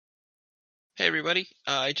Hey everybody,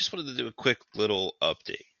 I just wanted to do a quick little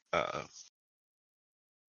update. Uh,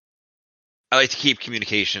 I like to keep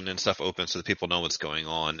communication and stuff open so that people know what's going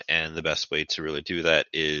on, and the best way to really do that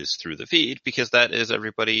is through the feed because that is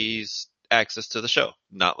everybody's access to the show,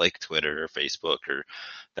 not like Twitter or Facebook or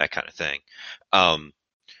that kind of thing. Um,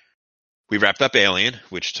 we wrapped up Alien,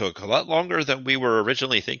 which took a lot longer than we were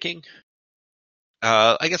originally thinking.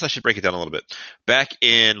 I guess I should break it down a little bit. Back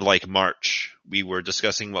in like March, we were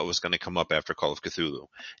discussing what was going to come up after Call of Cthulhu,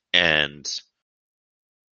 and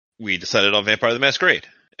we decided on Vampire the Masquerade.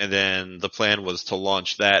 And then the plan was to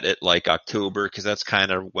launch that at like October, because that's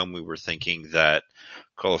kind of when we were thinking that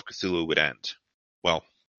Call of Cthulhu would end. Well,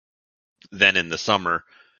 then in the summer,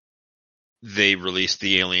 they released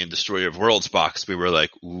the Alien Destroyer of Worlds box. We were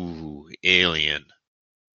like, ooh, Alien.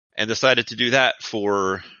 And decided to do that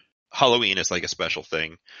for Halloween as like a special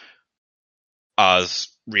thing. Oz,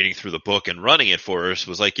 reading through the book and running it for us,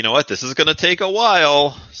 was like, you know what, this is going to take a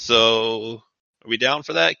while. So are we down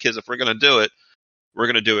for that? Because if we're going to do it, we're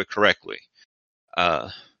going to do it correctly.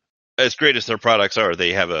 As great as their products are,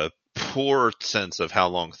 they have a poor sense of how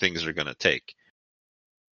long things are going to take.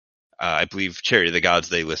 I believe Charity of the Gods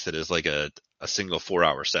they listed as like a single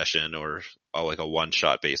 4-hour session or like a one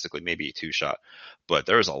shot, basically, maybe a 2-shot. But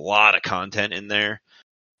there's a lot of content in there.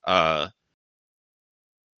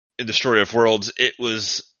 In Destroyer of Worlds, it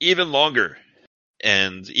was even longer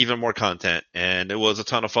and even more content, and it was a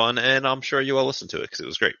ton of fun, and I'm sure you all listened to it because it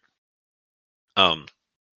was great. So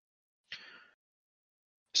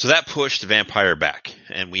that pushed Vampire back,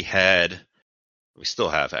 and we still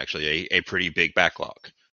have actually a pretty big backlog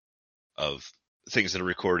of things that are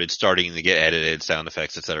recorded, starting to get edited, sound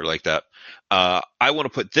effects, etc., like that. I want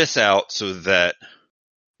to put this out so that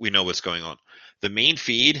we know what's going on. The main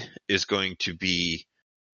feed is going to be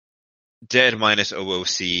Dead minus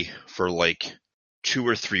OOC for like 2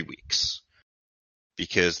 or 3 weeks,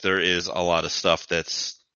 because there is a lot of stuff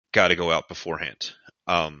that's got to go out beforehand.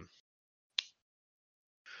 We're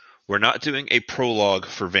not doing a prologue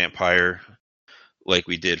for Vampire like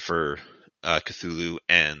we did for Cthulhu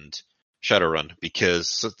and Shadowrun,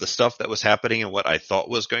 because the stuff that was happening and what I thought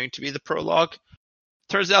was going to be the prologue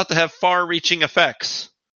turns out to have far-reaching effects.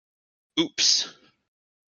 Oops.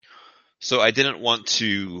 So I didn't want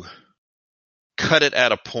to cut it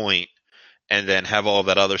at a point and then have all of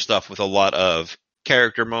that other stuff with a lot of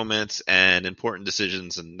character moments and important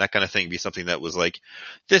decisions and that kind of thing be something that was like,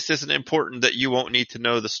 this isn't important, that you won't need to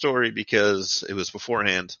know the story because it was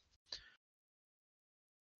beforehand.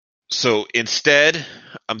 So instead,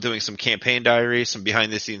 I'm doing some campaign diaries, some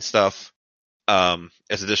behind the scenes stuff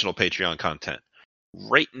as additional Patreon content.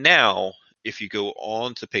 Right now, if you go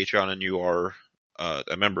on to Patreon and you are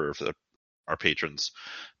a member of our patrons,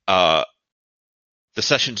 the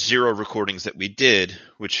Session 0 recordings that we did,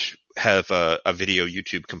 which have a video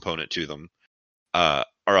YouTube component to them, are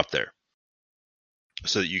up there.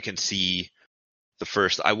 So that you can see the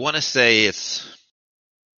first, I want to say it's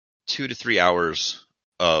 2 to 3 hours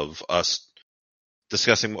of us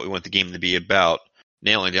discussing what we want the game to be about,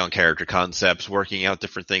 nailing down character concepts, working out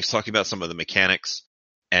different things, talking about some of the mechanics,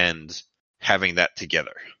 and having that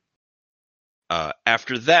together.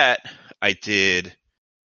 After that, I did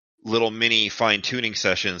little mini fine-tuning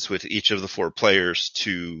sessions with each of the 4 players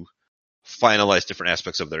to finalize different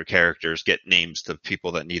aspects of their characters, get names to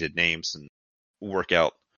people that needed names, and work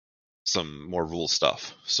out some more rule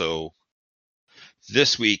stuff. So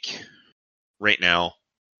this week, right now,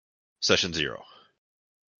 Session 0.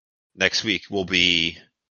 Next week will be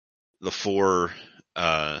the 4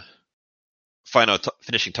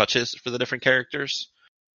 finishing touches for the different characters.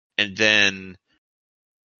 And then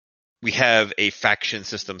we have a faction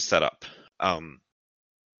system set up.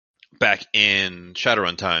 Back in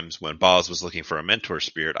Shadowrun times, when Boz was looking for a mentor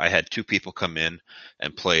spirit, I had 2 people come in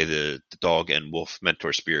and play the dog and wolf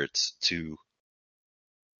mentor spirits to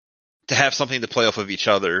have something to play off of each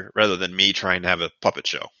other rather than me trying to have a puppet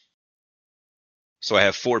show. So I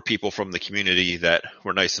have 4 people from the community that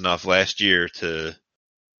were nice enough last year to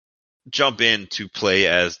jump in to play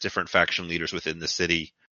as different faction leaders within the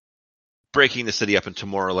city, breaking the city up into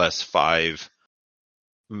more or less 5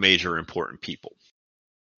 major important people.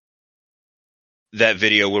 That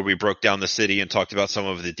video where we broke down the city and talked about some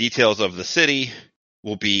of the details of the city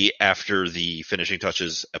will be after the finishing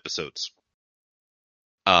touches episodes.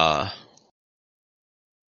 And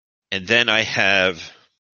then I have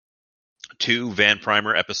 2 Van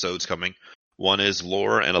Primer episodes coming. One is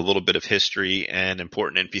lore and a little bit of history and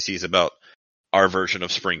important NPCs about our version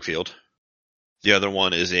of Springfield. The other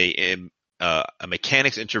one is a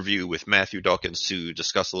mechanics interview with Matthew Dawkins to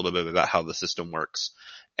discuss a little bit about how the system works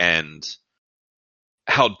and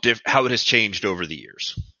how it has changed over the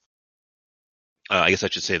years. I guess I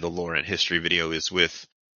should say the lore and history video is with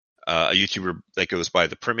a YouTuber that goes by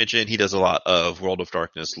the Primogen. He does a lot of World of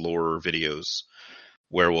Darkness lore videos,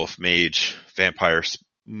 werewolf, mage, vampires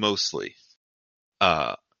mostly.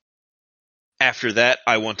 After that,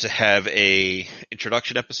 I want to have a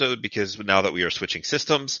introduction episode, because now that we are switching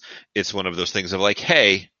systems, it's one of those things of like,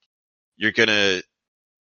 hey, you're gonna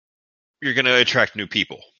attract new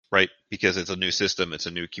people, right? Because it's a new system, it's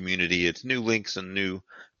a new community, it's new links and new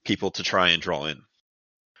people to try and draw in.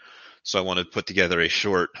 So I want to put together a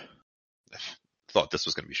short, thought this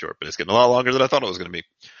was going to be short, but it's getting a lot longer than I thought it was going to be.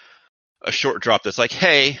 A short drop that's like,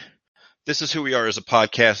 hey, this is who we are as a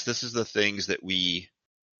podcast. This is the things that we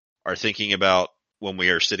are thinking about when we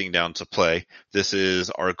are sitting down to play. This is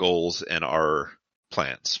our goals and our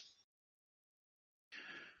plans.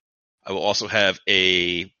 I will also have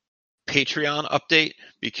a Patreon update,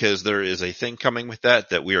 because there is a thing coming with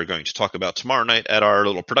that we are going to talk about tomorrow night at our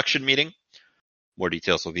little production meeting. More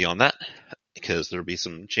details will be on that, because there will be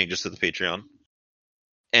some changes to the Patreon.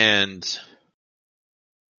 And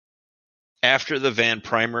after the Van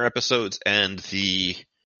Primer episodes and the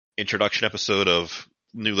introduction episode of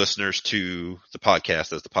new listeners to the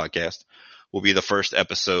podcast, as the podcast will be the first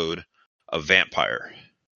episode of Vampire.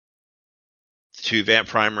 2 Vamp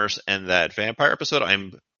Primers and that Vampire episode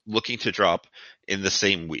I'm looking to drop in the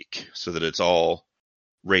same week, so that it's all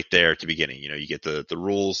right there at the beginning. You know, you get the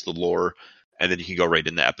rules, the lore, and then you can go right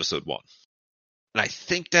into episode 1. And I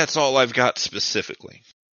think that's all I've got specifically.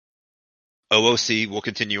 OOC will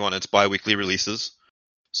continue on its bi-weekly releases,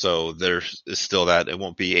 so there is still that. It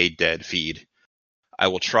won't be a dead feed. I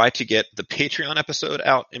will try to get the Patreon episode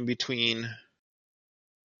out in between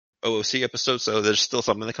OOC episodes, so there's still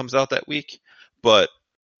something that comes out that week. But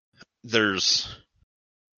there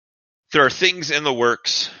are things in the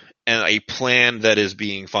works and a plan that is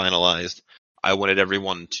being finalized. I wanted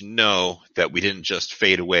everyone to know that we didn't just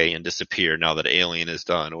fade away and disappear now that Alien is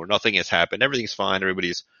done, or nothing has happened. Everything's fine.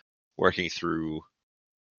 Everybody's working through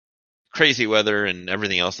crazy weather and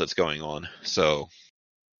everything else that's going on. So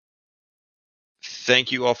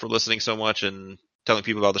thank you all for listening so much and telling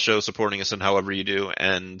people about the show, supporting us in however you do,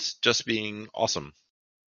 and just being awesome.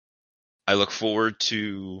 I look forward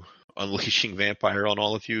to unleashing Vampire on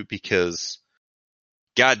all of you, because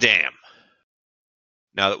goddamn,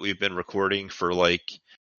 now that we've been recording for like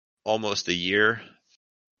almost a year,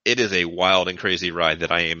 it is a wild and crazy ride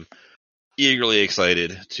that I am eagerly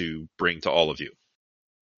excited to bring to all of you.